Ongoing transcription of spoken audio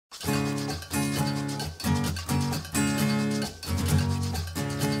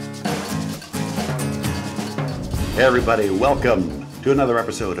Hey everybody, welcome to another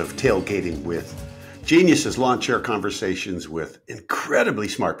episode of Tailgating with Geniuses. Lawn chair conversations with incredibly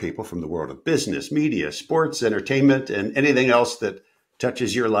smart people from the world of business, media, sports, entertainment, and anything else that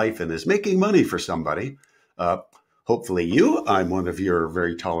touches your life and is making money for somebody. Hopefully you. I'm one of your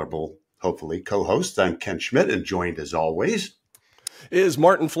very tolerable, hopefully, co-hosts. I'm Ken Schmidt, and joined as always is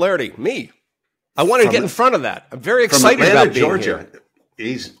Martin Flaherty, me. I wanted to get in front of that. I'm very excited about being Georgia. Here.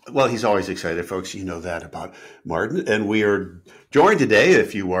 He's always excited, folks. You know that about Martin. And we are joined today,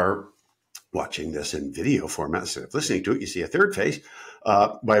 if you are watching this in video format, instead of listening to it, you see a third face,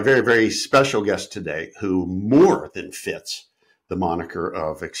 by a very, very special guest today who more than fits the moniker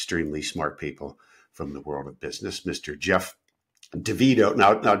of extremely smart people from the world of business, Mr. Geoff DeVito.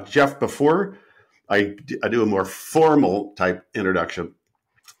 Now, Geoff, before I do a more formal type introduction,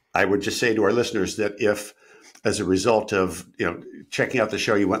 I would just say to our listeners that if, as a result of checking out the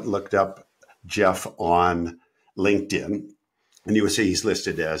show, you went and looked up Geoff on LinkedIn, and you will see he's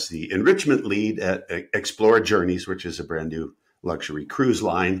listed as the enrichment lead at Explora Journeys, which is a brand new luxury cruise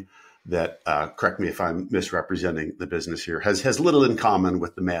line that, correct me if I'm misrepresenting the business here, has little in common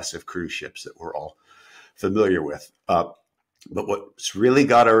with the massive cruise ships that we're all familiar with. But what's really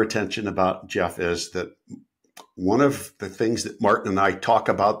got our attention about Geoff is that one of the things that Martin and I talk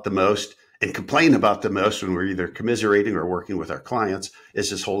about the most and complain about the most when we're either commiserating or working with our clients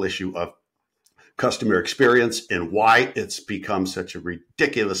is this whole issue of customer experience and why it's become such a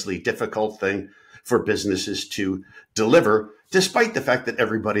ridiculously difficult thing for businesses to deliver, despite the fact that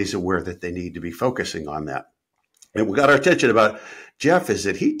everybody's aware that they need to be focusing on that. And what got our attention about Geoff is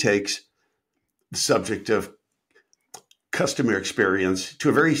that he takes the subject of customer experience to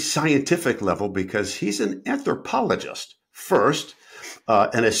a very scientific level because he's an anthropologist first,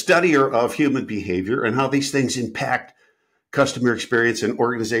 and a studier of human behavior and how these things impact customer experience in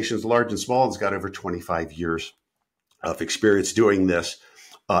organizations large and small. He's got over 25 years of experience doing this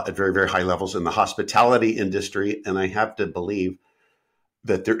at very, very high levels in the hospitality industry. And I have to believe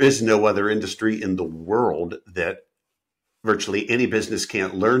that there is no other industry in the world that virtually any business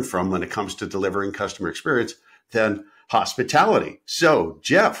can't learn from when it comes to delivering customer experience than hospitality. So,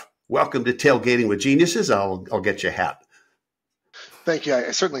 Geoff, welcome to Tailgating with Geniuses. I'll get you a hat. Thank you. I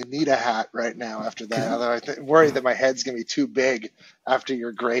certainly need a hat right now after that, although I'm worried that my head's going to be too big after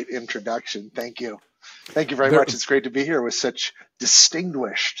your great introduction. Thank you. Thank you very much. It's great to be here with such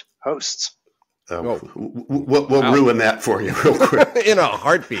distinguished hosts. We'll ruin that for you real quick. In a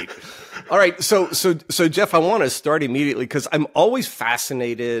heartbeat. All right. So Geoff, I want to start immediately because I'm always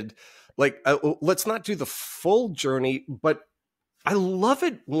fascinated. Let's not do the full journey, but I love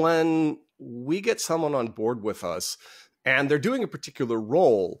it when we get someone on board with us and they're doing a particular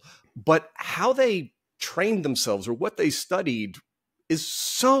role, but how they trained themselves or what they studied is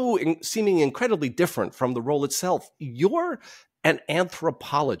seeming incredibly different from the role itself. You're an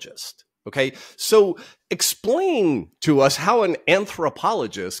anthropologist, okay? So explain to us how an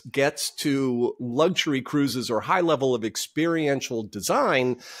anthropologist gets to luxury cruises or high level of experiential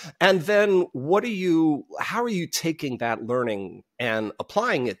design, and then how are you taking that learning and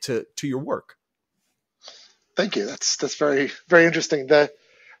applying it to your work? Thank you. That's very, very interesting. The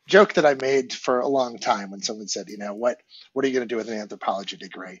joke that I made for a long time when someone said, what are you going to do with an anthropology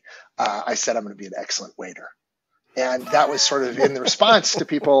degree? I said, I'm going to be an excellent waiter. And that was sort of in the response to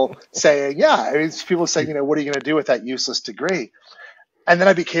people saying, people saying, what are you going to do with that useless degree? And then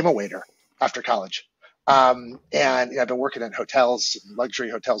I became a waiter after college. And I've been working in hotels, luxury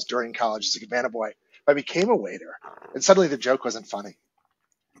hotels during college as a cabana boy. I became a waiter. And suddenly the joke wasn't funny.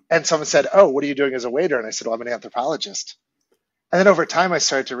 And someone said, oh, what are you doing as a waiter? And I said, well, I'm an anthropologist. And then over time, I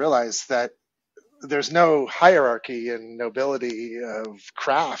started to realize that there's no hierarchy and nobility of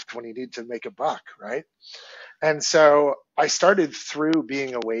craft when you need to make a buck, right? And so I started through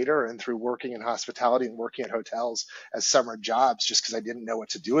being a waiter and through working in hospitality and working at hotels as summer jobs just because I didn't know what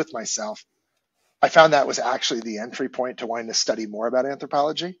to do with myself. I found that was actually the entry point to wanting to study more about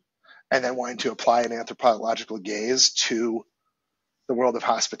anthropology and then wanting to apply an anthropological gaze to the world of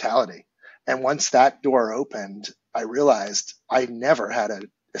hospitality. And once that door opened, I realized I never had an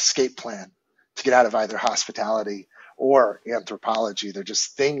escape plan to get out of either hospitality or anthropology. They're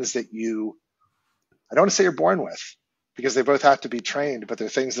just things that I don't want to say you're born with because they both have to be trained, but they're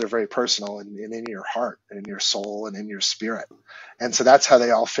things that are very personal and in your heart and in your soul and in your spirit. And so that's how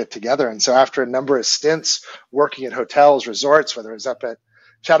they all fit together. And so after a number of stints working at hotels, resorts, whether it was up at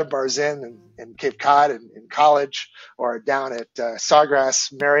Chatham Bars Inn in Cape Cod in college, or down at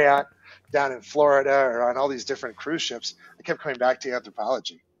Sawgrass Marriott down in Florida, or on all these different cruise ships, I kept coming back to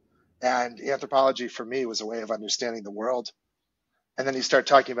anthropology. And anthropology for me was a way of understanding the world. And then you start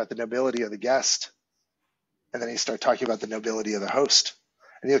talking about the nobility of the guest. And then you start talking about the nobility of the host.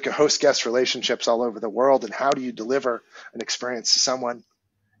 And you look at host-guest relationships all over the world, and how do you deliver an experience to someone?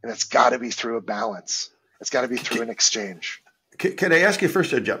 And it's got to be through a balance. It's got to be through an exchange. Can I ask you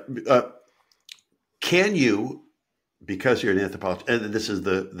first, Geoff, can you, because you're an anthropologist, and this is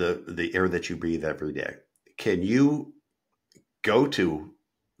the air that you breathe every day, can you go to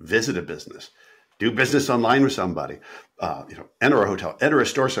visit a business, do business online with somebody, enter a hotel, enter a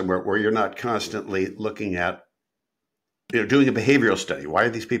store somewhere where you're not constantly looking at, doing a behavioral study? Why are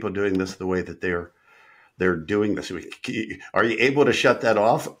these people doing this the way that they're doing this? Are you able to shut that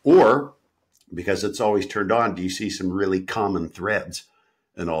off? Or because it's always turned on, do you see some really common threads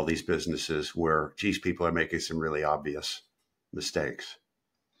in all these businesses where, geez, people are making some really obvious mistakes?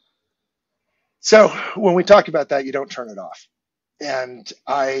 So when we talk about that, you don't turn it off. And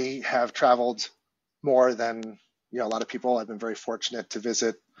I have traveled more than a lot of people. I've been very fortunate to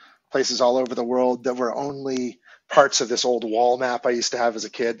visit places all over the world that were only parts of this old wall map I used to have as a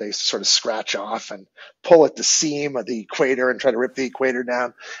kid. They used to sort of scratch off and pull at the seam of the equator and try to rip the equator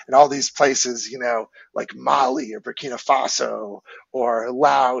down. And all these places, like Mali or Burkina Faso or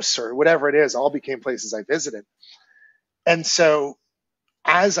Laos or whatever it is, all became places I visited. And so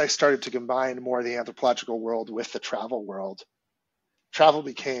as I started to combine more of the anthropological world with the travel world, travel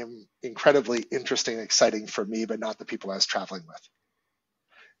became incredibly interesting and exciting for me, but not the people I was traveling with.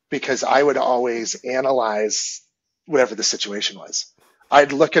 Because I would always analyze whatever the situation was.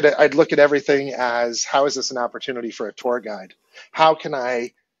 I'd look at everything as, how is this an opportunity for a tour guide? How can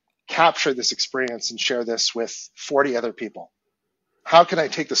I capture this experience and share this with 40 other people? How can I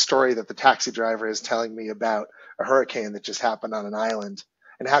take the story that the taxi driver is telling me about a hurricane that just happened on an island,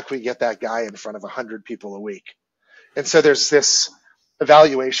 and how can we get that guy in front of 100 people a week? And so there's this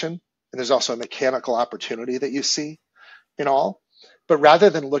evaluation, and there's also a mechanical opportunity that you see in all. But rather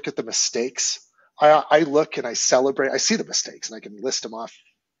than look at the mistakes, I look and I celebrate. I see the mistakes and I can list them off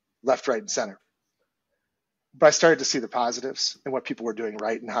left, right, and center. But I started to see the positives and what people were doing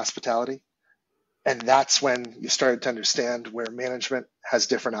right in hospitality. And that's when you started to understand where management has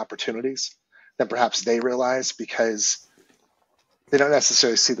different opportunities than perhaps they realize, because they don't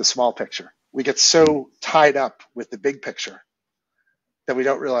necessarily see the small picture. We get so tied up with the big picture that we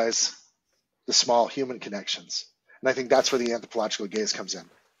don't realize the small human connections. And I think that's where the anthropological gaze comes in.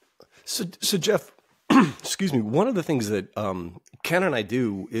 So Geoff, excuse me. One of the things that Ken and I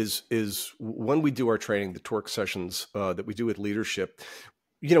do is when we do our training, the torque sessions that we do with leadership,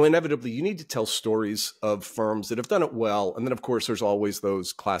 inevitably you need to tell stories of firms that have done it well. And then, of course, there's always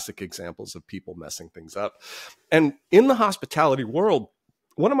those classic examples of people messing things up. And in the hospitality world,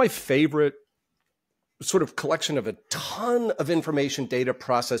 one of my favorite sort of collection of a ton of information, data,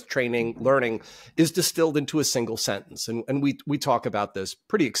 process, training, learning is distilled into a single sentence. And we talk about this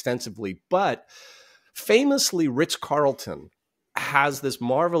pretty extensively, but famously, Ritz-Carlton has this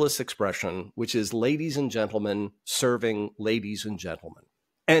marvelous expression, which is ladies and gentlemen serving ladies and gentlemen.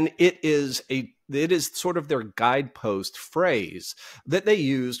 And it is sort of their guidepost phrase that they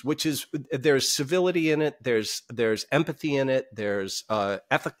used, which is there's civility in it, there's empathy in it, there's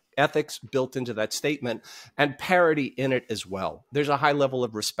ethics built into that statement, and parity in it as well. There's a high level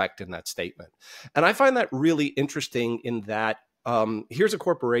of respect in that statement. And I find that really interesting in that here's a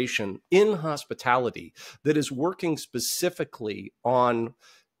corporation in hospitality that is working specifically on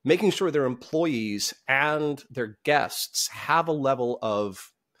making sure their employees and their guests have a level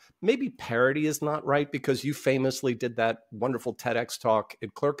of, maybe parity is not right, because you famously did that wonderful TEDx talk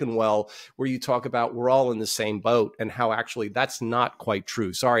at Clerkenwell where you talk about we're all in the same boat, and how actually that's not quite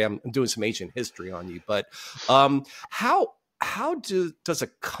true. Sorry, I'm doing some ancient history on you, but how does a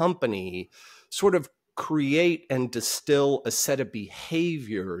company sort of create and distill a set of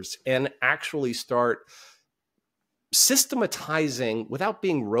behaviors and actually start systematizing, without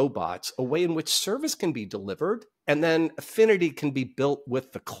being robots, a way in which service can be delivered and then affinity can be built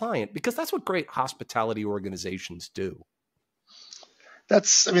with the client? Because that's what great hospitality organizations do.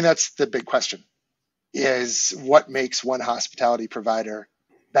 That's the big question, is what makes one hospitality provider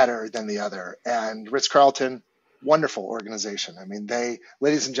better than the other? And Ritz-Carlton, wonderful organization.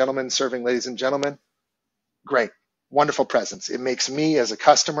 Ladies and gentlemen serving ladies and gentlemen, great, wonderful presence. It makes me as a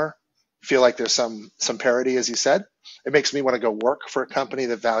customer feel like there's some parity, as you said. It makes me want to go work for a company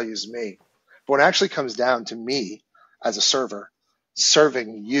that values me. But when it actually comes down to me as a server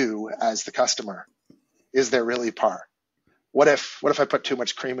serving you as the customer, is there really par? What if I put too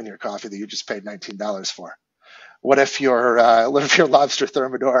much cream in your coffee that you just paid $19 for? What if your lobster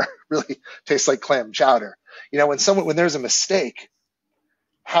thermidor really tastes like clam chowder? When there's a mistake,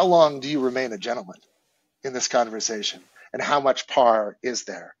 how long do you remain a gentleman in this conversation? And how much par is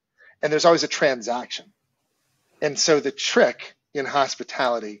there? And there's always a transaction. And so the trick in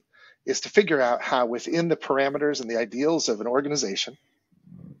hospitality is to figure out how within the parameters and the ideals of an organization,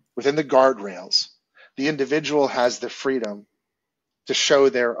 within the guardrails, the individual has the freedom to show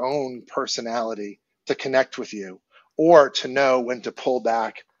their own personality, to connect with you, or to know when to pull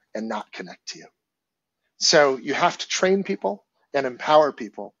back and not connect to you. So you have to train people and empower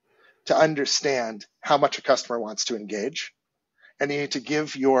people to understand how much a customer wants to engage. And you need to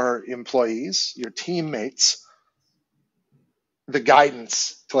give your employees, your teammates, the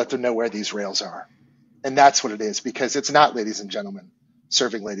guidance to let them know where these rails are. And that's what it is, because it's not ladies and gentlemen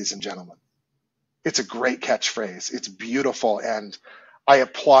serving ladies and gentlemen. It's a great catchphrase. It's beautiful. And I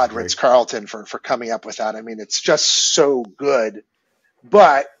applaud Ritz-Carlton for coming up with that. I mean, it's just so good,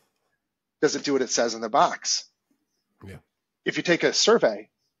 but does it do what it says in the box? Yeah. If you take a survey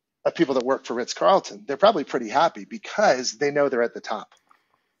of people that work for Ritz-Carlton, they're probably pretty happy because they know they're at the top.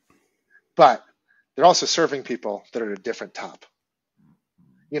 But they're also serving people that are at a different top.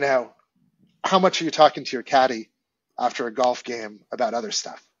 You know, how much are you talking to your caddy after a golf game about other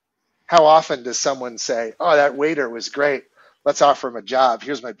stuff? How often does someone say, oh, that waiter was great. Let's offer him a job.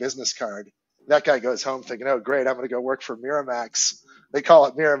 Here's my business card. That guy goes home thinking, oh, great, I'm going to go work for Miramax. They call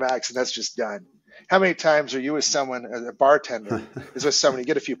it Miramax, and that's just done. How many times are you with someone, a bartender, is with someone, you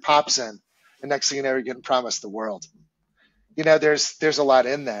get a few pops in, and next thing you know, you're getting promised the world. You know, there's a lot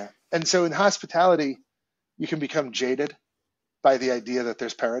in there. And so in hospitality, you can become jaded by the idea that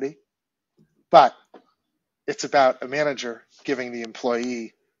there's parity. But it's about a manager giving the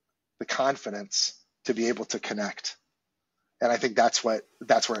employee the confidence to be able to connect. And I think that's where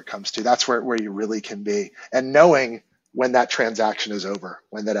it comes to. That's where you really can be. And knowing when that transaction is over,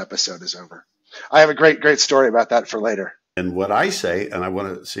 when that episode is over. I have a great story about that for later. And what I say, and I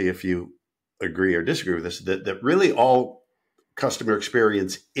want to see if you agree or disagree with this, that really all customer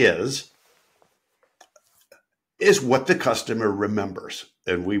experience is what the customer remembers.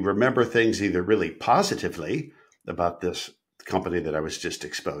 And we remember things either really positively about this company that I was just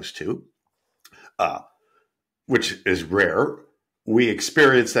exposed to, which is rare. We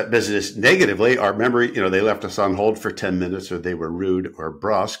experience that business negatively. Our memory, they left us on hold for 10 minutes or they were rude or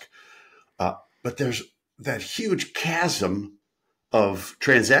brusque. But there's that huge chasm of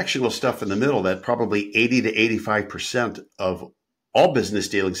transactional stuff in the middle that probably 80 to 85% of all business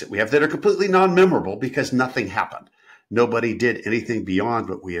dealings that we have that are completely non-memorable because nothing happened. Nobody did anything beyond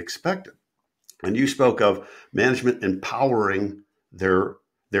what we expected. And you spoke of management empowering their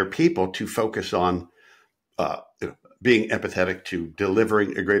people to focus on being empathetic, to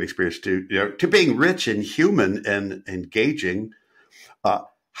delivering a great experience, to being rich and human and engaging.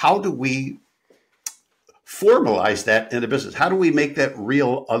 How do we formalize that in a business? How do we make that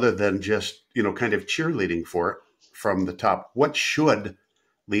real other than just, kind of cheerleading for it from the top? What should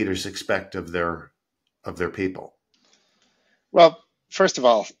leaders expect of their people? Well, first of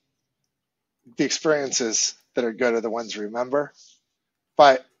all, the experiences that are good are the ones you remember,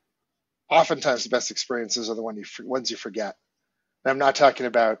 but oftentimes the best experiences are the ones you forget. And I'm not talking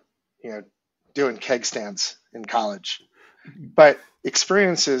about, doing keg stands in college, but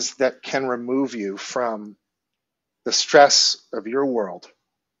experiences that can remove you from the stress of your world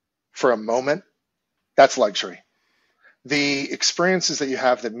for a moment, that's luxury. The experiences that you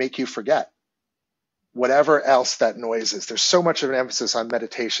have that make you forget whatever else that noise is. There's so much of an emphasis on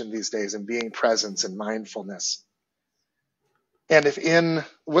meditation these days and being present and mindfulness. And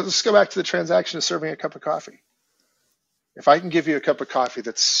let's go back to the transaction of serving a cup of coffee. If I can give you a cup of coffee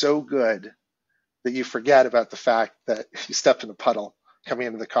that's so good that you forget about the fact that you stepped in a puddle coming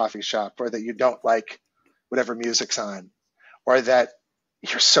into the coffee shop, or that you don't like whatever music's on, or that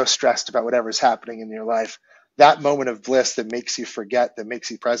you're so stressed about whatever's happening in your life, that moment of bliss that makes you forget, that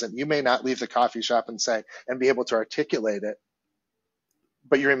makes you present, you may not leave the coffee shop and be able to articulate it,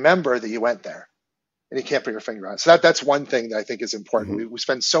 but you remember that you went there and you can't put your finger on it. So that's one thing that I think is important. Mm-hmm. We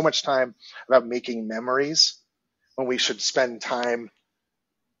spend so much time about making memories when we should spend time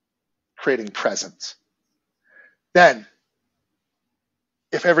creating presence. Then,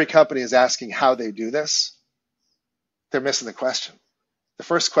 if every company is asking how they do this, they're missing the question. The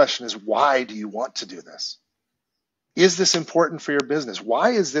first question is, why do you want to do this? Is this important for your business?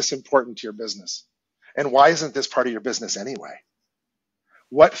 Why is this important to your business? And why isn't this part of your business anyway?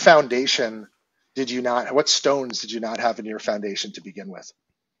 What foundation what stones did you not have in your foundation to begin with?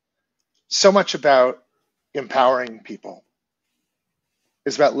 So much about empowering people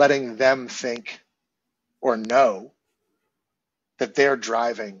is about letting them think or know that they're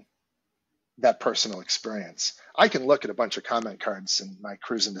driving that personal experience. I can look at a bunch of comment cards in my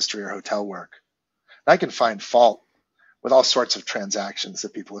cruise industry or hotel work. I can find fault with all sorts of transactions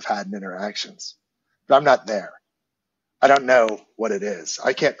that people have had and interactions, but I'm not there. I don't know what it is.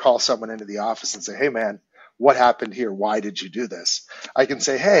 I can't call someone into the office and say, hey, man, what happened here? Why did you do this? I can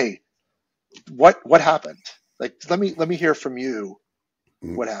say, hey, what happened? Like, let me hear from you.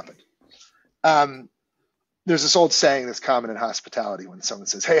 What happened? There's this old saying that's common in hospitality when someone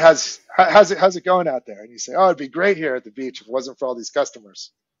says, hey, how's it going out there? And you say, oh, it'd be great here at the beach if it wasn't for all these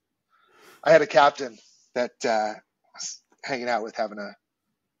customers. I had a captain that was hanging out with, having a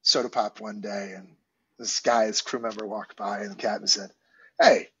soda pop one day, and this crew member walked by, and the captain said,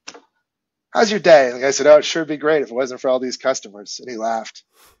 hey, how's your day? And the guy said, oh, it sure would be great if it wasn't for all these customers. And he laughed.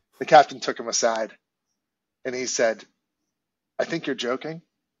 The captain took him aside, and he said, I think you're joking,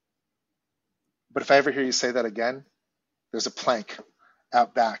 but if I ever hear you say that again, there's a plank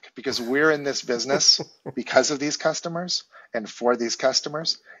out back, because we're in this business because of these customers and for these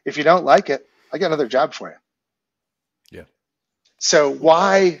customers. If you don't like it, I got another job for you. Yeah. So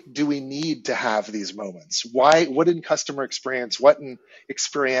why do we need to have these moments? What in customer experience, what in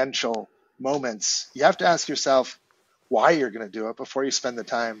experiential moments? You have to ask yourself why you're going to do it before you spend the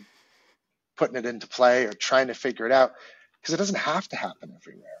time putting it into play or trying to figure it out, because it doesn't have to happen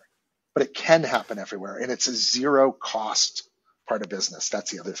everywhere, but it can happen everywhere. And it's a zero cost part of business.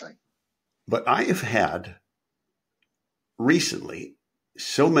 That's the other thing. But I have had recently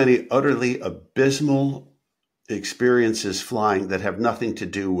so many utterly abysmal experiences flying that have nothing to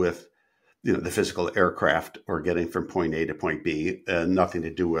do with, the physical aircraft or getting from point A to point B, and nothing to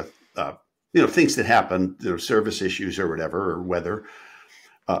do with, things that happen, service issues or whatever, or weather.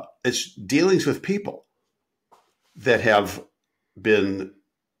 It's dealings with people that have been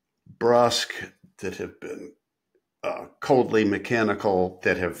brusque, that have been coldly mechanical,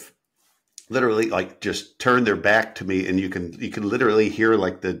 that have literally just turned their back to me, and you can literally hear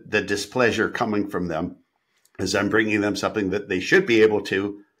the displeasure coming from them as I'm bringing them something that they should be able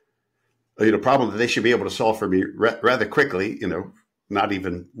to, problem that they should be able to solve for me rather quickly, not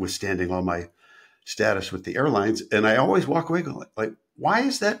even withstanding all my status with the airlines. And I always walk away going why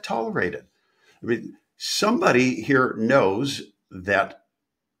is that tolerated? I mean, somebody here knows that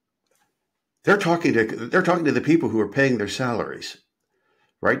they're talking to the people who are paying their salaries,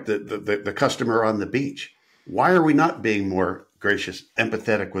 right? The customer on the beach. Why are we not being more gracious,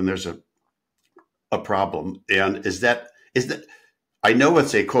 empathetic when there's a problem? And is that I know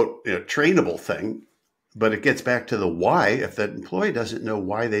it's a quote trainable thing, but it gets back to the why. If that employee doesn't know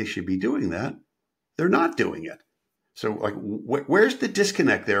why they should be doing that, they're not doing it. So where's the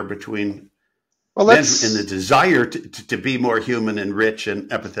disconnect there between them and the desire to be more human and rich and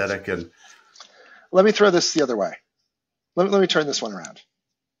empathetic? And let me throw this the other way. Let me turn this one around.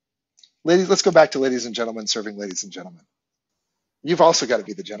 Ladies, let's go back to ladies and gentlemen serving ladies and gentlemen. You've also got to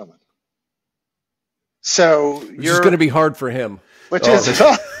be the gentleman. So you're going to be hard for him. Which is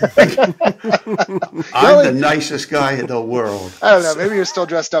I'm the nicest guy in the world. I don't know. Maybe you're still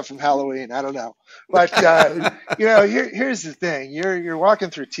dressed up from Halloween. I don't know. But here's the thing. You're walking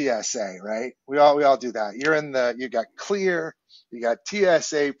through TSA, right? We all do that. You got clear, you got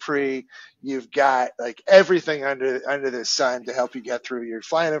TSA pre, you've got everything under the sun to help you get through. You're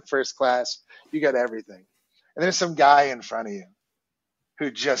flying in first class. You got everything. And there's some guy in front of you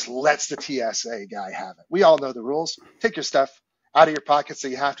who just lets the TSA guy have it. We all know the rules. Take your stuff out of your pockets that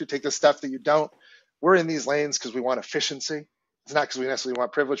you have to. Take the stuff that you don't. We're in these lanes because we want efficiency. It's not because we necessarily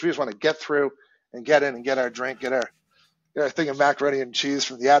want privilege. We just want to get through and get in and get our drink, get our thing of macaroni and cheese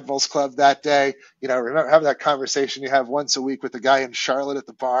from the Admirals Club that day. Remember having that conversation you have once a week with the guy in Charlotte at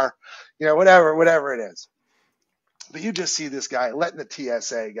the bar. Whatever it is. But you just see this guy letting the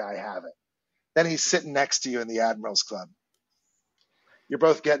TSA guy have it. Then he's sitting next to you in the Admirals Club. You're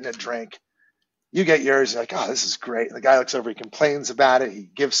both getting a drink. You get yours. You're like, oh, this is great. And the guy looks over. He complains about it. He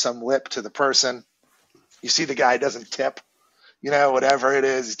gives some lip to the person. You see the guy doesn't tip, whatever it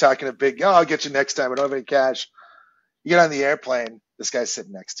is. He's talking a big, I'll get you next time. I don't have any cash. You get on the airplane. This guy's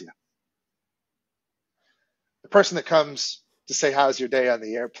sitting next to you. The person that comes to say, how's your day on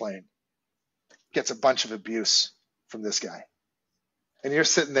the airplane, gets a bunch of abuse from this guy. And you're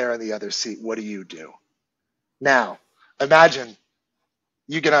sitting there in the other seat. What do you do? Now, imagine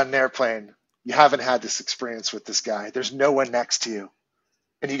you get on an airplane. You haven't had this experience with this guy. There's no one next to you.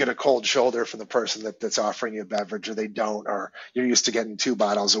 And you get a cold shoulder from the person that's offering you a beverage, or they don't, or you're used to getting 2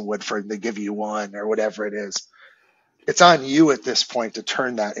 bottles of Woodford and they give you 1, or whatever it is. It's on you at this point to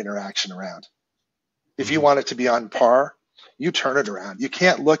turn that interaction around. If you want it to be on par, you turn it around. You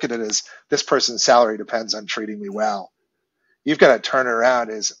can't look at it as this person's salary depends on treating me well. You've got to turn it around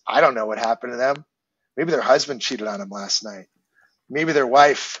as, I don't know what happened to them. Maybe their husband cheated on them last night. Maybe their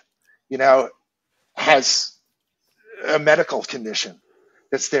wife, has a medical condition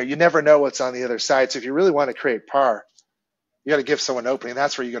that's there. You never know what's on the other side. So if you really want to create par, You got to give someone an opening.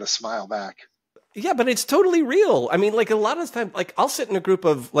 That's where you got to smile back. Yeah, but it's totally real. I mean, like a lot of the time, like I'll sit in a group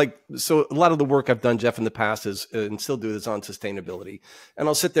of so a lot of the work I've done, Geoff, in the past is, and still do this on sustainability. And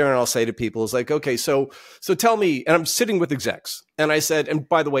I'll sit there and I'll say to people, it's like, okay, so tell me, and I'm sitting with execs. And I said, and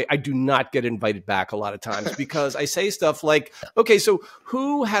by the way, I do not get invited back a lot of times because I say stuff like, okay, so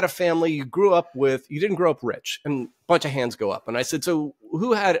who had a family you grew up with, you didn't grow up rich? And a bunch of hands go up. And I said, so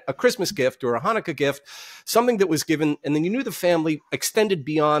who had a Christmas gift or a Hanukkah gift, something that was given, and then you knew the family extended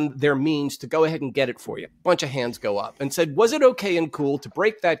beyond their means to go ahead and get it for you? A bunch of hands go up and said, was it okay and cool to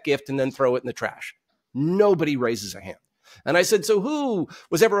break that gift and then throw it in the trash? Nobody raises a hand. And I said, so who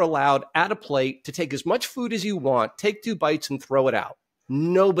was ever allowed at a plate to take as much food as you want, take 2 bites and throw it out?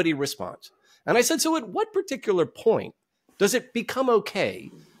 Nobody responds. And I said, so at what particular point does it become okay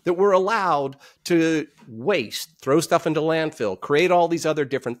that we're allowed to waste, throw stuff into landfill, create all these other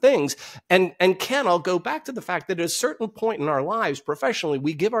different things? And Ken, I'll go back to the fact that at a certain point in our lives professionally,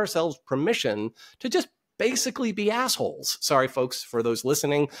 we give ourselves permission to just basically be assholes. Sorry, folks, for those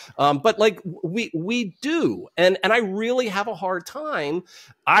listening. But like we do. And I really have a hard time.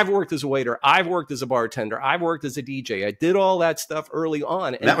 I've worked as a waiter. I've worked as a bartender. I've worked as a DJ. I did all that stuff early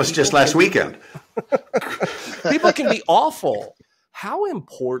on. And that was just last weekend. People can be awful. How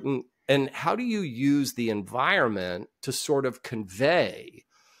important and how do you use the environment to sort of convey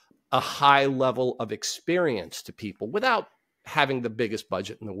a high level of experience to people without having the biggest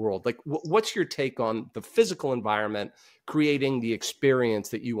budget in the world? Like, what's your take on the physical environment creating the experience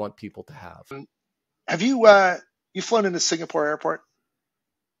that you want people to have? Have you you flown into Singapore airport?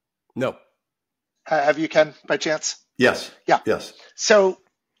 No. Have you, Ken, by chance? Yes. Yeah. Yes. So,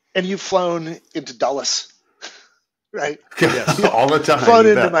 and you've flown into Dulles, right? Yes. All the time. Flown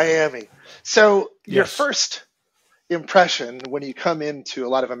into Miami. So your Yes. first impression when you come into a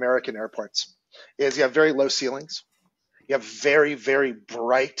lot of American airports is you have very low ceilings. You have very, very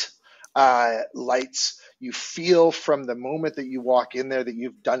bright lights. You feel from the moment that you walk in there that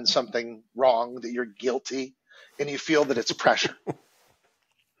you've done something wrong, that you're guilty, and you feel that it's pressure.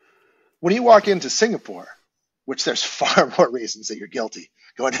 When you walk into Singapore, which there's far more reasons that you're guilty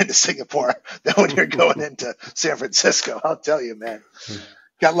going into Singapore than when you're going into San Francisco, I'll tell you, man.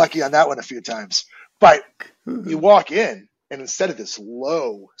 Got lucky on that one a few times. But you walk in, and instead of this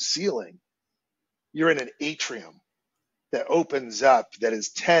low ceiling, you're in an atrium that opens up that is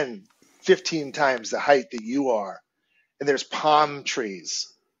 10, 15 times the height that you are. And there's palm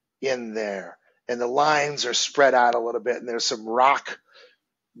trees in there. And the lines are spread out a little bit. And there's some rock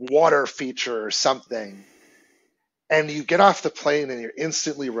water feature or something. And you get off the plane and you're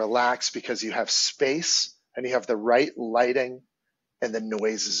instantly relaxed because you have space and you have the right lighting and the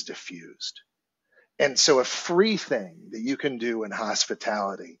noise is diffused. And so a free thing that you can do in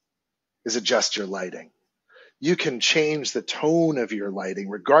hospitality is adjust your lighting. You can change the tone of your lighting,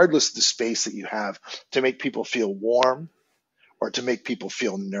 regardless of the space that you have, to make people feel warm or to make people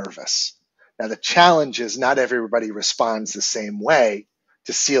feel nervous. Now, the challenge is not everybody responds the same way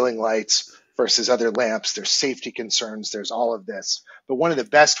to ceiling lights versus other lamps. There's safety concerns. There's all of this. But one of the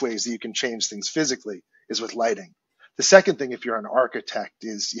best ways that you can change things physically is with lighting. The second thing, if you're an architect,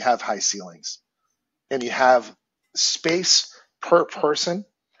 is you have high ceilings and you have space per person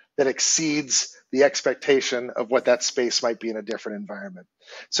that exceeds the expectation of what that space might be in a different environment.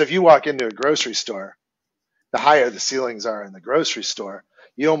 So if you walk into a grocery store, the higher the ceilings are in the grocery store,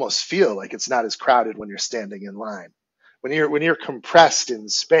 you almost feel like it's not as crowded when you're standing in line. When you're compressed in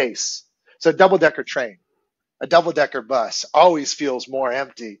space, so a double-decker train, a double-decker bus always feels more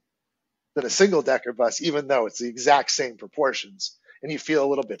empty than a single-decker bus, even though it's the exact same proportions. And you feel a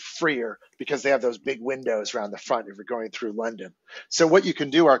little bit freer because they have those big windows around the front if you're going through London. So what you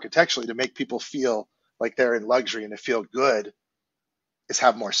can do architecturally to make people feel like they're in luxury and to feel good is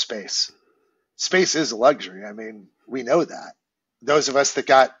have more space. Space is a luxury. I mean, we know that. Those of us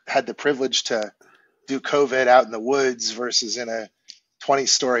that had the privilege to do COVID out in the woods versus in a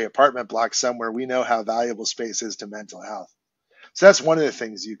 20-story apartment block somewhere, we know how valuable space is to mental health. So that's one of the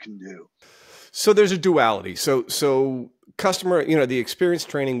things you can do. So there's a duality. So customer, the experience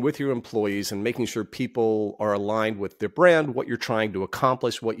training with your employees and making sure people are aligned with their brand, what you're trying to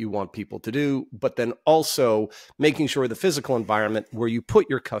accomplish, what you want people to do, but then also making sure the physical environment where you put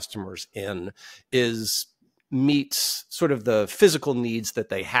your customers in meets sort of the physical needs that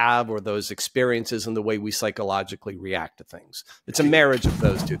they have or those experiences and the way we psychologically react to things. It's a marriage of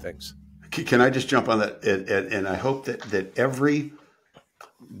those two things. Can I just jump on that? And I hope that every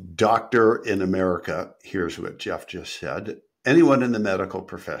doctor in America hears what Geoff just said, anyone in the medical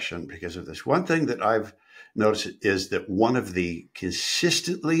profession, because of this. One thing that I've noticed is that one of the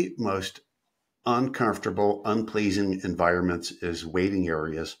consistently most uncomfortable, unpleasing environments as waiting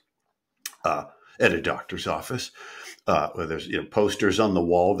areas at a doctor's office, where there's posters on the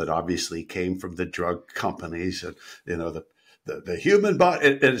wall that obviously came from the drug companies, and the human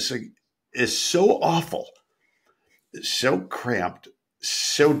body is so awful, so cramped,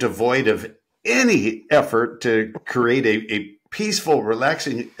 so devoid of any effort to create a peaceful,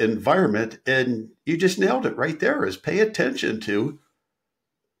 relaxing environment. And you just nailed it right there, is pay attention to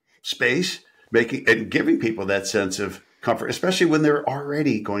space, making and giving people that sense of comfort, especially when they're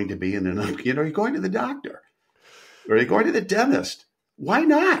already going to be you're going to the doctor or you're going to the dentist. Why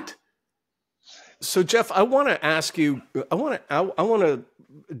not? So, Geoff, I want to ask you. I want to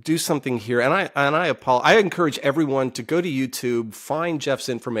do something here, and I apologize. I encourage everyone to go to YouTube, find Geoff's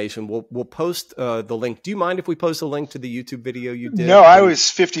information. We'll post the link. Do you mind if we post a link to the YouTube video you did? No, I was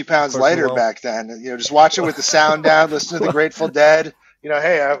 50 pounds lighter back then. Just watch it with the sound down, listen to the Grateful Dead.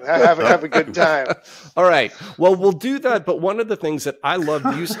 Hey, have a good time. All right. Well, we'll do that. But one of the things that I love,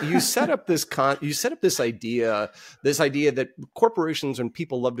 you set up this idea that corporations and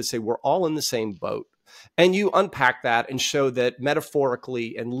people love to say we're all in the same boat. And you unpack that and show that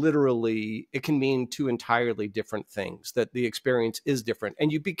metaphorically and literally, it can mean two entirely different things, that the experience is different.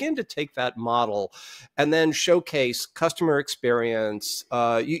 And you begin to take that model and then showcase customer experience.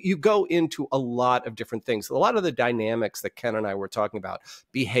 You go into a lot of different things, a lot of the dynamics that Ken and I were talking about,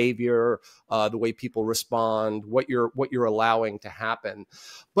 behavior, the way people respond, what you're allowing to happen.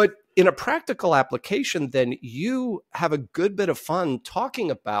 But in a practical application, then you have a good bit of fun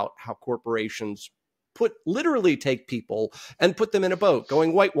talking about how corporations literally take people and put them in a boat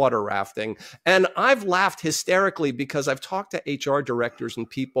going whitewater rafting. And I've laughed hysterically because I've talked to HR directors and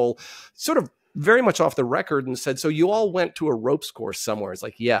people sort of very much off the record and said, so you all went to a ropes course somewhere? It's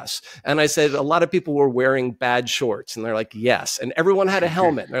like, yes. And I said, a lot of people were wearing bad shorts. And they're like, yes. And everyone had a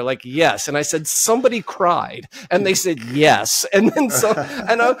helmet. And they're like, yes. And I said, somebody cried. And they said, yes. And then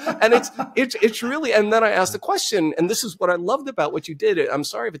and it's really, and then I asked the question, and this is what I loved about what you did. I'm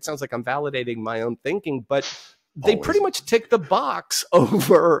sorry if it sounds like I'm validating my own thinking, but they pretty much tick the box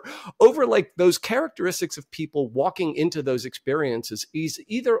over like those characteristics of people walking into those experiences is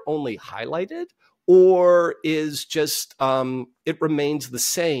either only highlighted or is just it remains the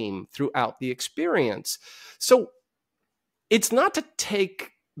same throughout the experience. So it's not to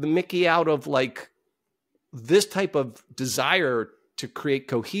take the Mickey out of like this type of desire to create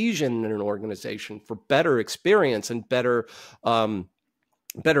cohesion in an organization for better experience and better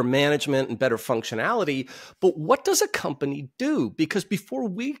management and better functionality. But what does a company do? Because before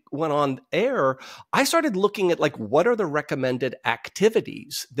we went on air, I started looking at like, what are the recommended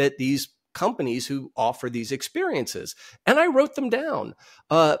activities that these companies who offer these experiences? And I wrote them down.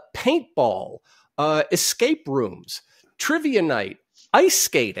 Paintball, escape rooms, trivia night, ice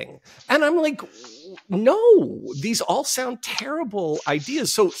skating. And I'm like, no, these all sound terrible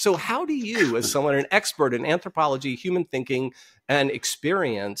ideas. So how do you, as someone, an expert in anthropology, human thinking, and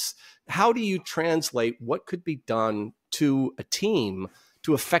experience, how do you translate what could be done to a team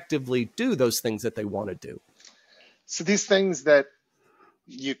to effectively do those things that they want to do? So these things that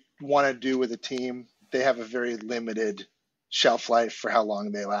you want to do with a team, they have a very limited shelf life for how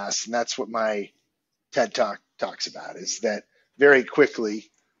long they last. And that's what my TED Talk talks about, is that very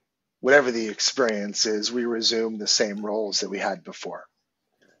quickly, whatever the experience is, we resume the same roles that we had before.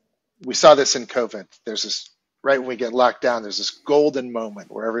 We saw this in COVID. There's this, right when we get locked down, there's this golden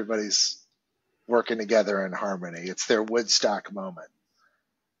moment where everybody's working together in harmony. It's their Woodstock moment.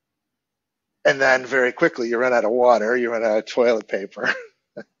 And then very quickly, you run out of water, you run out of toilet paper,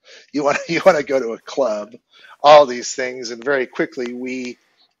 you want to go to a club, all these things. And very quickly, we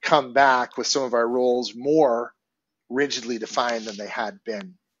come back with some of our roles more rigidly defined than they had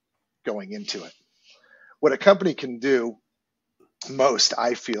been going into it. What a company can do most,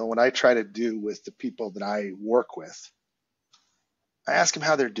 I feel, when I try to do with the people that I work with, I ask them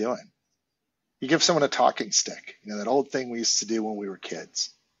how they're doing. You give someone a talking stick, that old thing we used to do when we were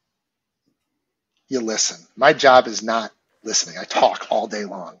kids. You listen. My job is not listening. I talk all day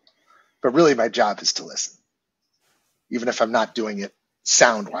long, but really my job is to listen. Even if I'm not doing it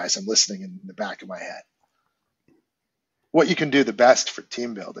sound-wise, I'm listening in the back of my head. What you can do the best for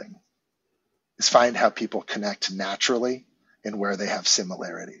team building is find how people connect naturally and where they have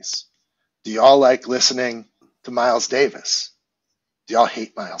similarities. Do you all like listening to Miles Davis? Do you all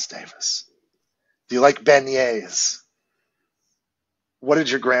hate Miles Davis? Do you like beignets? What did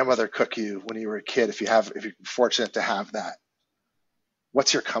your grandmother cook you when you were a kid, if you're fortunate to have that?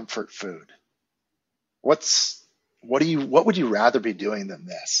 What's your comfort food? What would you rather be doing than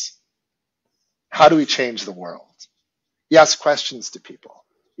this? How do we change the world? You ask questions to people.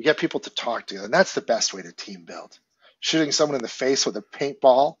 You get people to talk together, and that's the best way to team build. Shooting someone in the face with a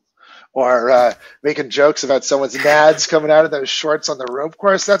paintball, or making jokes about someone's nads coming out of those shorts on the rope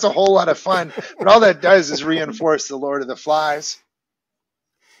course, that's a whole lot of fun. But all that does is reinforce the Lord of the Flies.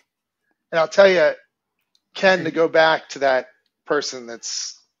 And I'll tell you, Ken, to go back to that person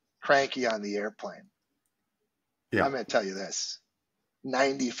that's cranky on the airplane, Yeah. I'm going to tell you this.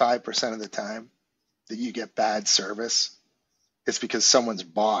 95% of the time that you get bad service, it's because someone's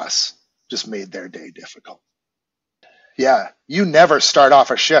boss just made their day difficult. Yeah, you never start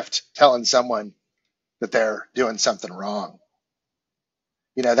off a shift telling someone that they're doing something wrong.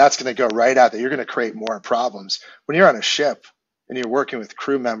 That's going to go right out there. You're going to create more problems. When you're on a ship and you're working with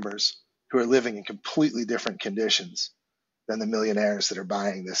crew members who are living in completely different conditions than the millionaires that are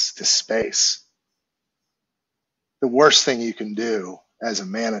buying this space, the worst thing you can do as a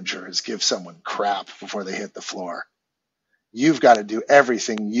manager is give someone crap before they hit the floor. You've got to do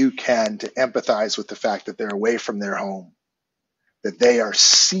everything you can to empathize with the fact that they're away from their home, that they are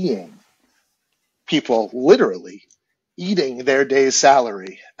seeing people literally eating their day's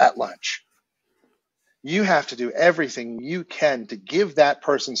salary at lunch. You have to do everything you can to give that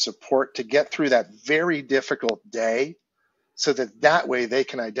person support to get through that very difficult day, so that way they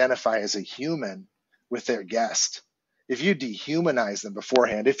can identify as a human with their guest. If you dehumanize them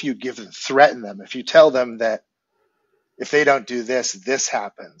beforehand, if you threaten them, if you tell them that if they don't do this, this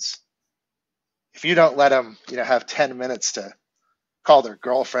happens. If you don't let them, have 10 minutes to call their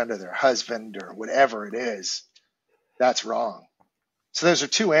girlfriend or their husband or whatever it is, that's wrong. So those are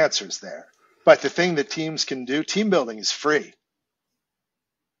two answers there. But the thing that teams can do, team building is free.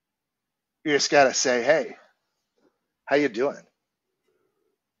 You just got to say, hey, how you doing?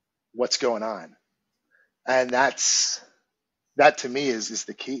 What's going on? And that to me is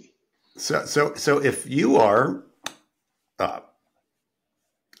the key. So if you are,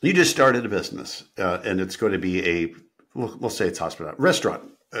 you just started a business, and it's going to be we'll say it's hospitality, restaurant,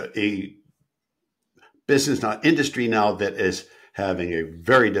 a business, not industry now that is having a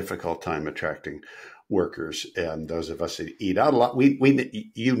very difficult time attracting workers. And those of us that eat out a lot,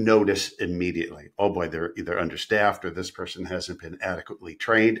 you notice immediately, oh boy, they're either understaffed or this person hasn't been adequately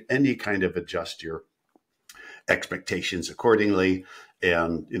trained, and you kind of adjust your expectations accordingly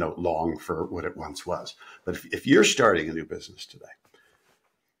and, long for what it once was. But if you're starting a new business today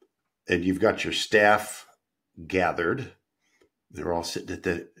and you've got your staff gathered, they're all sitting at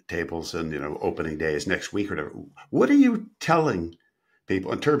the tables, and opening day is next week or whatever, what are you telling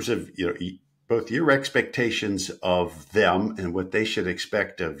people in terms of both your expectations of them and what they should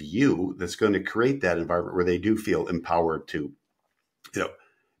expect of you, that's going to create that environment where they do feel empowered to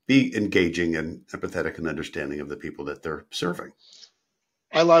be engaging and empathetic and understanding of the people that they're serving?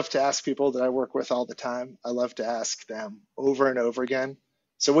 I love to ask people that I work with all the time, I love to ask them over and over again,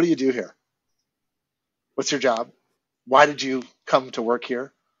 so what do you do here? What's your job? Why did you come to work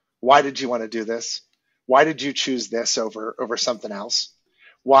here? Why did you want to do this? Why did you choose this over something else?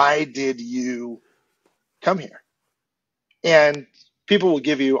 Why did you come here? And people will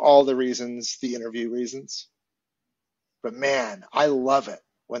give you all the reasons, the interview reasons. But man, I love it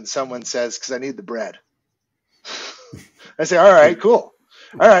when someone says, because I need the bread. I say, all right, cool.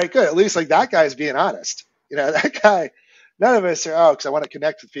 All right, good. At least that guy's being honest. That guy, none of us are, because I want to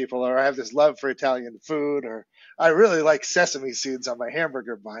connect with people, or I have this love for Italian food, or I really like sesame seeds on my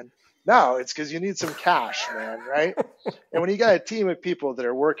hamburger bun. No, it's because you need some cash, man, right? And when you got a team of people that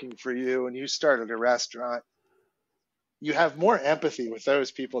are working for you and you started a restaurant, you have more empathy with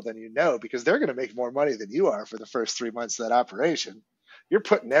those people than because they're going to make more money than you are for the first 3 months of that operation. You're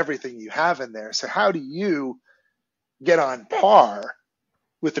putting everything you have in there. So how do you get on par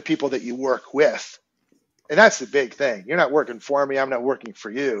with the people that you work with? And that's the big thing. You're not working for me. I'm not working for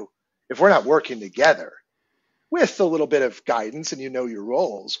you. If we're not working together with a little bit of guidance and your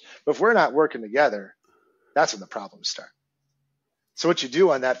roles, but if we're not working together, that's when the problems start. So what you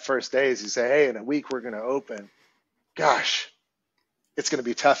do on that first day is you say, hey, in a week we're going to open. Gosh, it's going to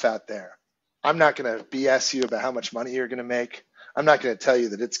be tough out there. I'm not going to BS you about how much money you're going to make. I'm not going to tell you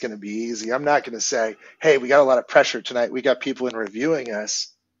that it's going to be easy. I'm not going to say, hey, we got a lot of pressure tonight. We got people in reviewing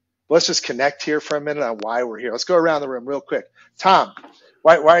us. Let's just connect here for a minute on why we're here. Let's go around the room real quick. Tom,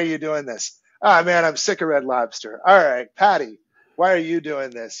 why are you doing this? Ah, man, I'm sick of Red Lobster. All right, Patty, why are you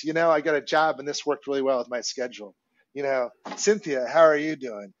doing this? I got a job and this worked really well with my schedule. Cynthia, how are you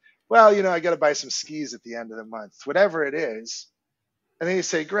doing? Well, I got to buy some skis at the end of the month, whatever it is. And then you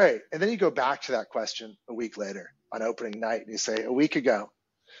say, great. And then you go back to that question a week later on opening night and you say, a week ago,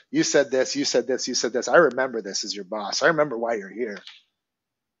 you said this, you said this, you said this. I remember this as your boss. I remember why you're here.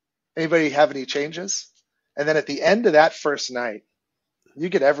 Anybody have any changes? And then at the end of that first night, You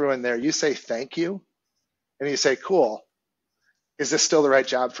get everyone there, you say thank you, and you say, cool, is this still the right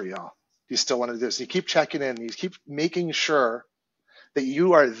job for y'all? Do you still want to do this? You keep checking in, you keep making sure that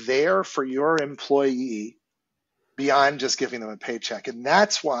you are there for your employee beyond just giving them a paycheck. And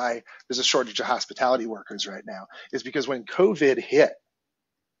that's why there's a shortage of hospitality workers right now, is because when COVID hit,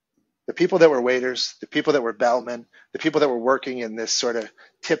 the people that were waiters, the people that were bellmen, the people that were working in this sort of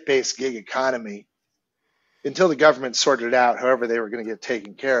tip-based gig economy, until the government sorted it out, however they were going to get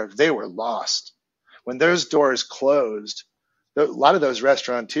taken care of, they were lost. When those doors closed, a lot of those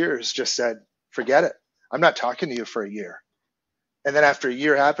restaurateurs just said, forget it. I'm not talking to you for a year. And then after a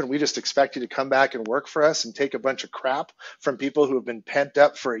year happened, we just expect you to come back and work for us and take a bunch of crap from people who have been pent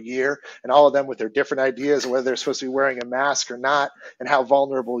up for a year, and all of them with their different ideas of whether they're supposed to be wearing a mask or not, and how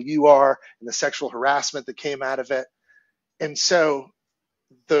vulnerable you are, and the sexual harassment that came out of it. And so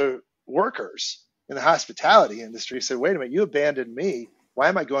the workers in the hospitality industry said, wait a minute, you abandoned me. Why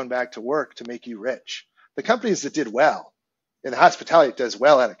am I going back to work to make you rich? The companies that did well, and the hospitality that does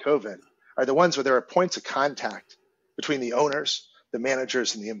well out of COVID, are the ones where there are points of contact between the owners, the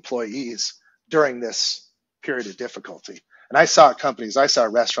managers, and the employees during this period of difficulty. And I saw companies, I saw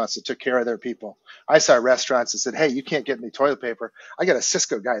restaurants that took care of their people. I saw restaurants that said, hey, you can't get any toilet paper. I got a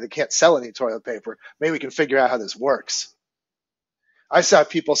Cisco guy that can't sell any toilet paper. Maybe we can figure out how this works. I saw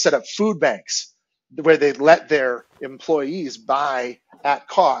people set up food banks where they let their employees buy at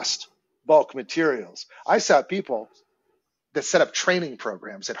cost bulk materials. I saw people that set up training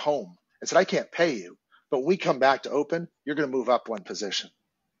programs at home and said, I can't pay you, but when we come back to open, you're going to move up one position.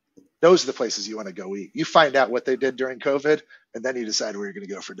 Those are the places you want to go eat. You find out what they did during COVID, and then you decide where you're going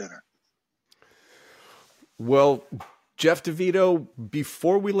to go for dinner. Well, Geoff DeVito,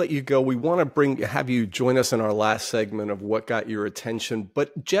 before we let you go, we want to have you join us in our last segment of What Got Your Attention.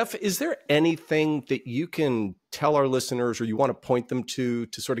 But Geoff, is there anything that you can tell our listeners or you want to point them to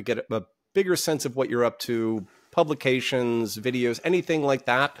sort of get a bigger sense of what you're up to, publications, videos, anything like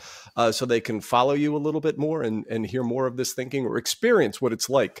that, so they can follow you a little bit more and hear more of this thinking or experience what it's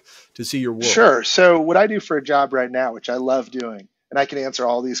like to see your work? Sure. So what I do for a job right now, which I love doing, and I can answer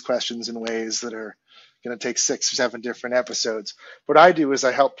all these questions in ways that are going to take 6 or 7 different episodes. What I do is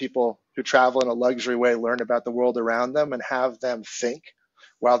I help people who travel in a luxury way learn about the world around them and have them think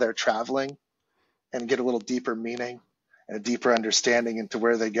while they're traveling and get a little deeper meaning and a deeper understanding into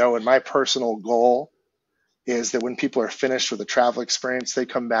where they go. And my personal goal is that when people are finished with a travel experience, they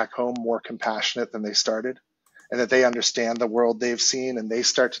come back home more compassionate than they started, and that they understand the world they've seen, and they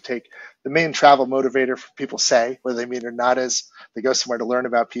start to take the main travel motivator for people say, whether they mean it or not, is they go somewhere to learn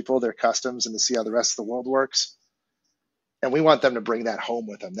about people, their customs, and to see how the rest of the world works. And we want them to bring that home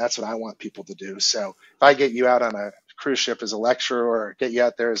with them. That's what I want people to do. So if I get you out on a cruise ship as a lecturer or get you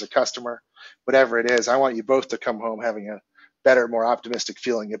out there as a customer, whatever it is, I want you both to come home having a better, more optimistic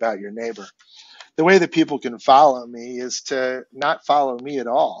feeling about your neighbor. The way that people can follow me is to not follow me at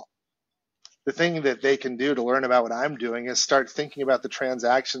all. The thing that they can do to learn about what I'm doing is start thinking about the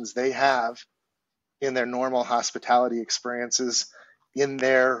transactions they have in their normal hospitality experiences, in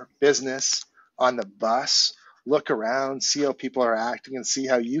their business, on the bus. Look around, see how people are acting, and see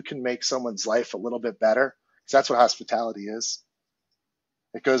how you can make someone's life a little bit better. Because that's what hospitality is.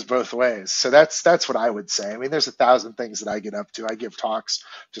 It goes both ways. So that's what I would say. I mean, there's 1,000 things that I get up to. I give talks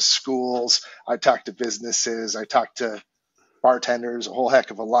to schools. I talk to businesses. I talk to bartenders, a whole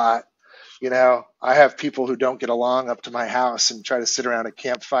heck of a lot. You know, I have people who don't get along up to my house and try to sit around a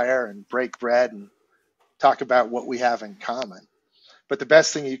campfire and break bread and talk about what we have in common. But the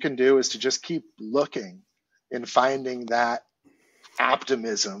best thing you can do is to just keep looking and finding that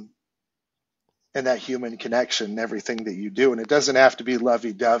optimism and that human connection in everything that you do. And it doesn't have to be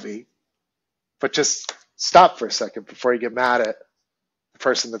lovey-dovey, but just stop for a second before you get mad at the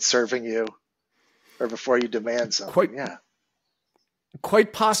person that's serving you or before you demand something.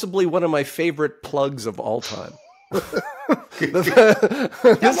 Quite possibly one of my favorite plugs of all time. This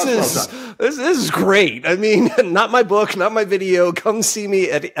is great. I mean, not my book, not my video. Come see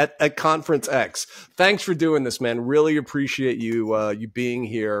me at Conference X. Thanks for doing this, man. Really appreciate you being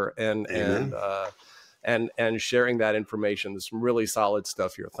here and sharing that information. There's some really solid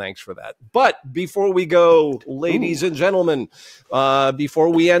stuff here. Thanks for that. But before we go, ladies and gentlemen, before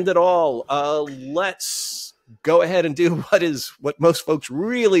we end it all, let's go ahead and do what most folks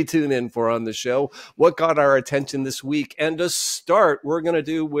really tune in for on the show. What got our attention this week? And to start, we're going to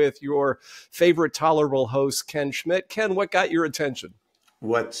do with your favorite tolerable host, Ken Schmidt. Ken, what got your attention?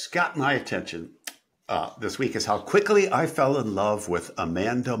 What's got my attention this week is how quickly I fell in love with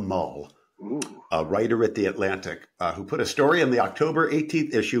Amanda Mull Ooh. a writer at The Atlantic, who put a story in the October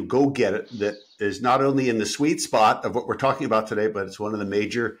 18th issue, go get it, that is not only in the sweet spot of what we're talking about today, but it's one of the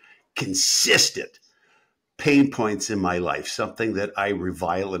major consistent pain points in my life, something that I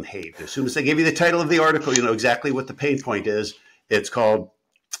revile and hate. As soon as I give you the title of the article, you know exactly what the pain point is. It's called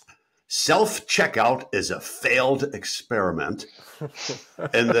Self-Checkout is a Failed Experiment.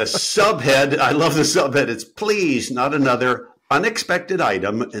 And the subhead, I love the subhead, it's please, not another unexpected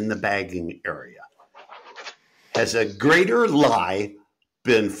item in the bagging area. Has a greater lie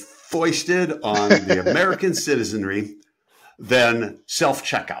been foisted on the American citizenry than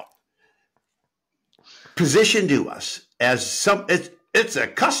self-checkout? Positioned to us as it's a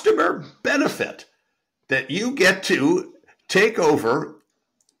customer benefit that you get to take over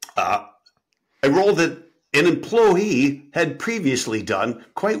a role that an employee had previously done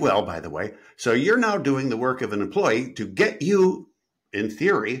quite well, by the way. So you're now doing the work of an employee to get you, in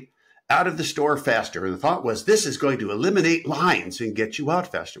theory, out of the store faster. And the thought was this is going to eliminate lines and get you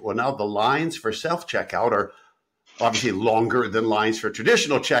out faster. Well, now the lines for self-checkout are obviously longer than lines for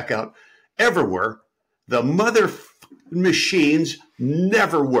traditional checkout ever were. The mother machines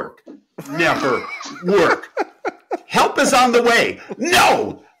never work. Never work. Help is on the way.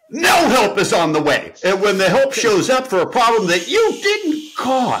 No help is on the way. And when the help shows up for a problem that you didn't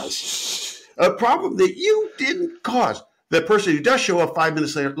cause, the person who does show up 5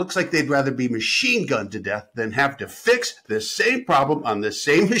 minutes later looks like they'd rather be machine gunned to death than have to fix the same problem on the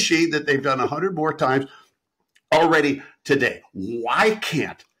same machine that they've done 100 more times already today. Why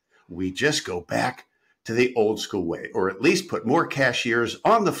can't we just go back to the old school way, or at least put more cashiers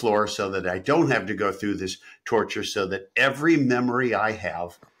on the floor so that I don't have to go through this torture, so that every memory I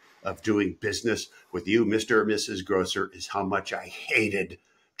have of doing business with you, Mr. or Mrs. Grocer, is how much I hated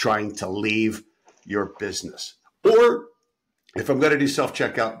trying to leave your business. Or if I'm going to do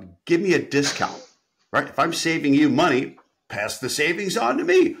self-checkout, give me a discount, right? If I'm saving you money, pass the savings on to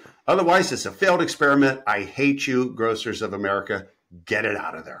me. Otherwise, it's a failed experiment. I hate you, Grocers of America. Get it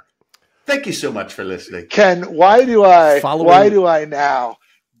out of there. Thank you so much for listening. Ken, why do I now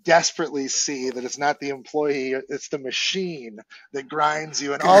desperately see that it's not the employee, it's the machine that grinds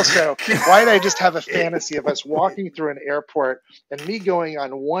you? And also, why did I just have a fantasy of us walking through an airport and me going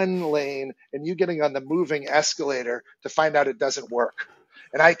on one lane and you getting on the moving escalator to find out it doesn't work?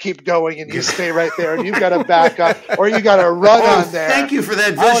 And I keep going and you stay right there and you've got to back up or you got to run on there. Thank you for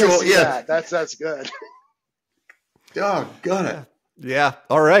that visual. Yeah, that's good. Oh, got it. Yeah.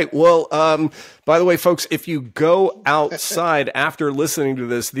 All right. Well, by the way, folks, if you go outside after listening to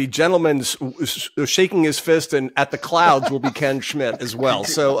this, the gentleman's shaking his fist and at the clouds will be Ken Schmidt as well.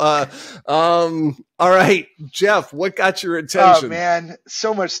 So, all right, Geoff, what got your attention? Oh man,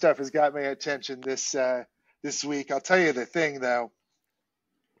 so much stuff has got my attention this week. I'll tell you the thing though.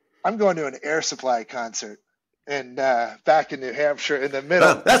 I'm going to an AirSupply concert. And back in New Hampshire in the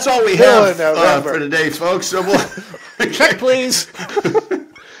middle. That's all we have for today, folks. So check, please.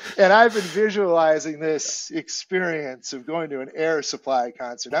 And I've been visualizing this experience of going to an AirSupply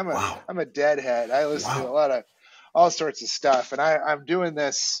concert. I'm a deadhead. I listen to a lot of all sorts of stuff, and I'm doing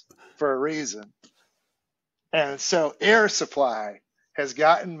this for a reason. And so AirSupply has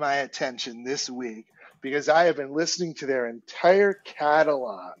gotten my attention this week because I have been listening to their entire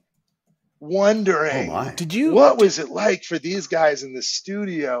catalog, wondering what was it like for these guys in the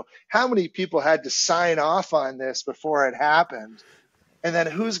studio? How many people had to sign off on this before it happened? And then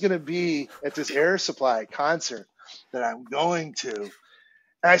who's going to be at this AirSupply concert that I'm going to? And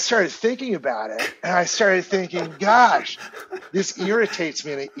I started thinking about it, and I started thinking, gosh, this irritates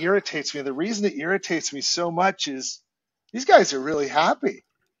me, and it irritates me. And the reason it irritates me so much is these guys are really happy.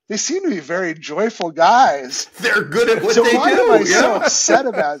 They seem to be very joyful guys. They're good at what they do. So why am I so upset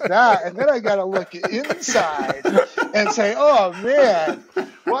about that? And then I got to look inside and say, oh, man,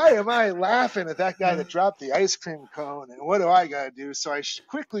 why am I laughing at that guy that dropped the ice cream cone? And what do I got to do? So I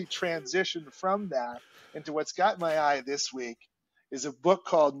quickly transitioned from that into what's got my eye this week is a book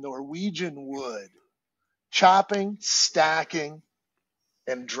called Norwegian Wood, Chopping, Stacking,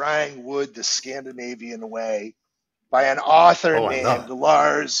 and Drying Wood the Scandinavian Way, by an author named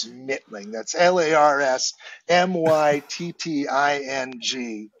Lars Mytling. That's LarsMytting.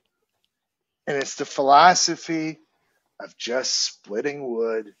 And it's the philosophy of just splitting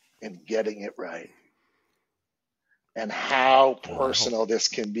wood and getting it right. And how personal this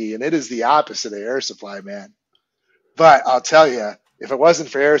can be. And it is the opposite of AirSupply, man. But I'll tell you, if it wasn't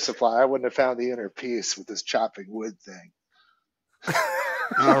for AirSupply, I wouldn't have found the inner peace with this chopping wood thing.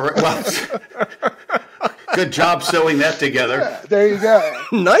 All right. Well, good job sewing that together. Yeah, there you go.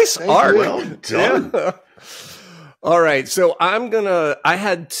 Nice art. Well done. Yeah. All right. So I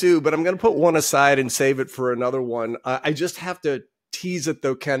had two, but I'm going to put one aside and save it for another one. I just have to tease it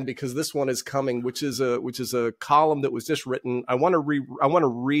though, Ken, because this one is coming, which is a column that was just written. I want to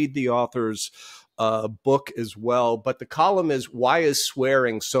read the author's book as well, but the column is "Why is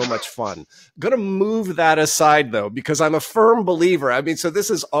Swearing So Much Fun?" I'm going to move that aside though, because I'm a firm believer. I mean, so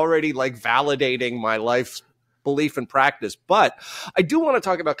this is already like validating my life's belief and practice, but I do want to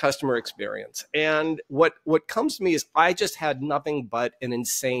talk about customer experience. And what comes to me is I just had nothing but an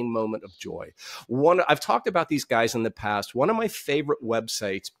insane moment of joy. I've talked about these guys in the past. One of my favorite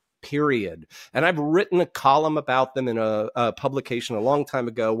websites, period. And I've written a column about them in a publication a long time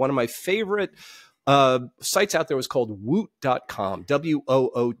ago. One of my favorite sites out there was called Woot.com,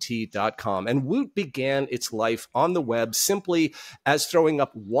 WOOT.com. And Woot began its life on the web simply as throwing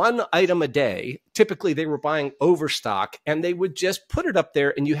up one item a day. Typically, they were buying overstock, and they would just put it up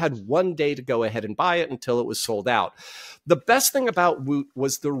there, and you had one day to go ahead and buy it until it was sold out. The best thing about Woot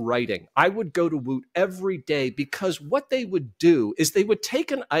was the writing. I would go to Woot every day because what they would do is they would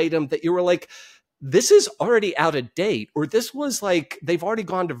take an item that you were like, this is already out of date, or this was like, they've already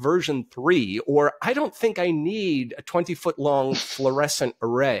gone to version 3, or I don't think I need a 20-foot long fluorescent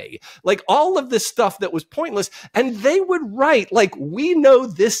array. Like all of this stuff that was pointless. And they would write like, we know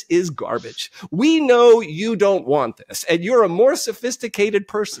this is garbage. We know you don't want this. And you're a more sophisticated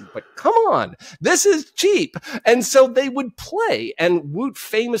person, but come on, this is cheap. And so they would play. And Woot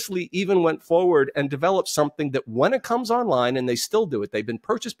famously even went forward and developed something that when it comes online, and they still do it, they've been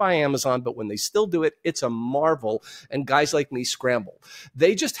purchased by Amazon, but when they still do it, it's a marvel, and guys like me scramble.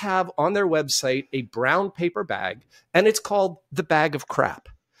 They just have on their website a brown paper bag, and it's called the bag of crap.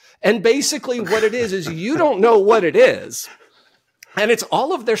 And basically what it is you don't know what it is. And it's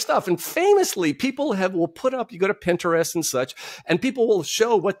all of their stuff. And famously, people will put up, you go to Pinterest and such, and people will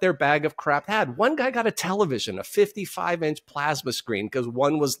show what their bag of crap had. One guy got a television, a 55-inch plasma screen, because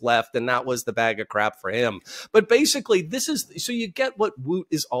one was left, and that was the bag of crap for him. But basically, so you get what Woot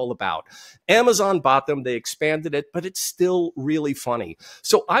is all about. Amazon bought them, they expanded it, but it's still really funny.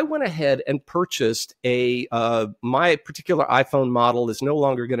 So I went ahead and purchased my particular iPhone model is no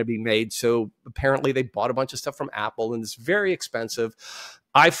longer going to be made. So apparently they bought a bunch of stuff from Apple, and it's very expensive.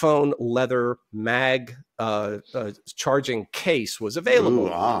 iPhone leather mag charging case was available.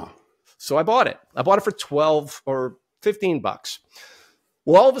 Ooh, So I bought it. I bought it for $12 or $15.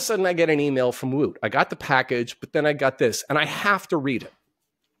 Well, all of a sudden I get an email from Woot. I got the package, but then I got this, and I have to read it.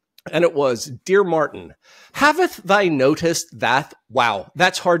 And it was, "Dear Martin, haveth thy noticed that?" Wow,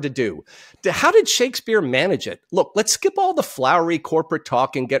 that's hard to do. How did Shakespeare manage it? Look, let's skip all the flowery corporate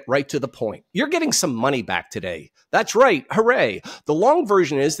talk and get right to the point. You're getting some money back today. That's right. Hooray. The long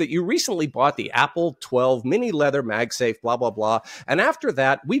version is that you recently bought the Apple 12 mini leather MagSafe, blah, blah, blah. And after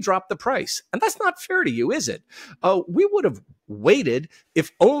that, we dropped the price. And that's not fair to you, is it? We would have waited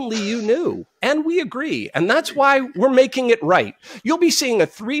if only you knew. And we agree. And that's why we're making it right. You'll be seeing a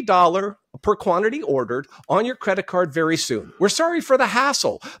 $3 per quantity ordered on your credit card very soon. We're sorry for the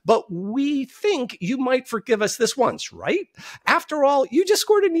hassle, but we think you might forgive us this once, right? After all, you just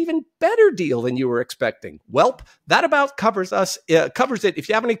scored an even better deal than you were expecting. Welp, that about covers it. If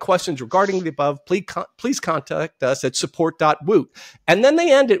you have any questions regarding the above, please contact us at support.woot. And then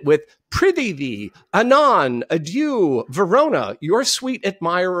they end it with, "Prithee thee, anon, adieu, Verona, your sweet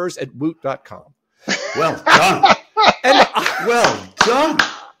admirers at woot.com. Well done. Well done.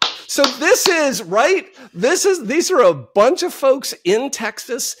 So this is, right? These are a bunch of folks in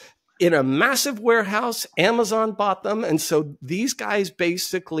Texas in a massive warehouse. Amazon bought them. And so these guys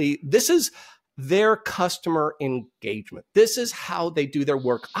basically, this is their customer engagement. This is how they do their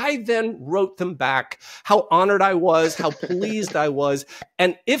work. I then wrote them back how honored I was, how pleased I was.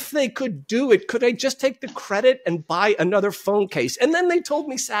 And if they could do it, could I just take the credit and buy another phone case? And then they told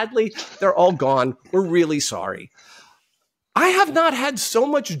me, sadly, they're all gone. We're really sorry. I have not had so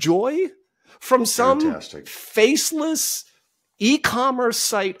much joy from some faceless e-commerce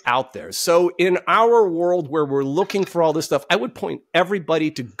site out there. So in our world where we're looking for all this stuff, I would point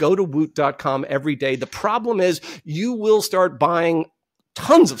everybody to go to woot.com every day. The problem is you will start buying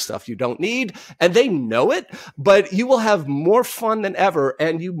tons of stuff you don't need, and they know it, but you will have more fun than ever,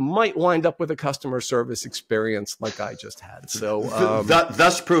 and you might wind up with a customer service experience like I just had. So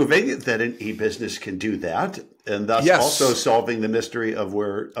thus proving that an e-business can do that, and thus also solving the mystery of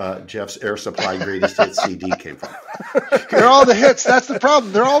where Geoff's AirSupply greatest hits CD came from. They're all the hits. That's the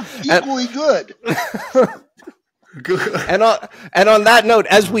problem. They're all equally good. And on that note,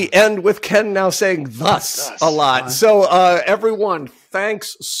 as we end with Ken now saying thus a lot. So everyone,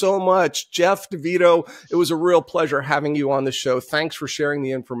 thanks so much. Geoff, DeVito, it was a real pleasure having you on the show. Thanks for sharing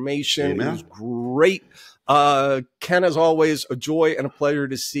the information. Amen. It was great Ken, as always, a joy and a pleasure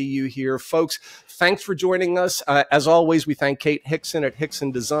to see you here. Folks, thanks for joining us. As always, we thank Kate Hickson at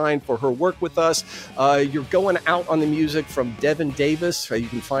Hickson Design for her work with us. You're going out on the music from Devin Davis. You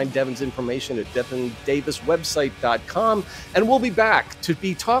can find Devin's information at devindaviswebsite.com. And we'll be back to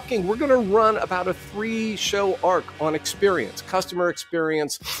be talking. We're going to run about a 3-show arc on experience, customer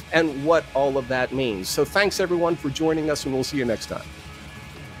experience, and what all of that means. So thanks, everyone, for joining us, and we'll see you next time.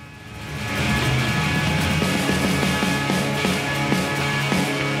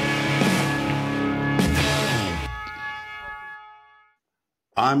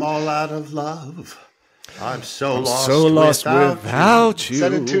 I'm all out of love. I'm so lost without you.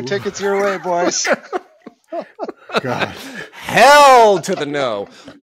 Sending 2 tickets your way, boys. God. Hell to the no.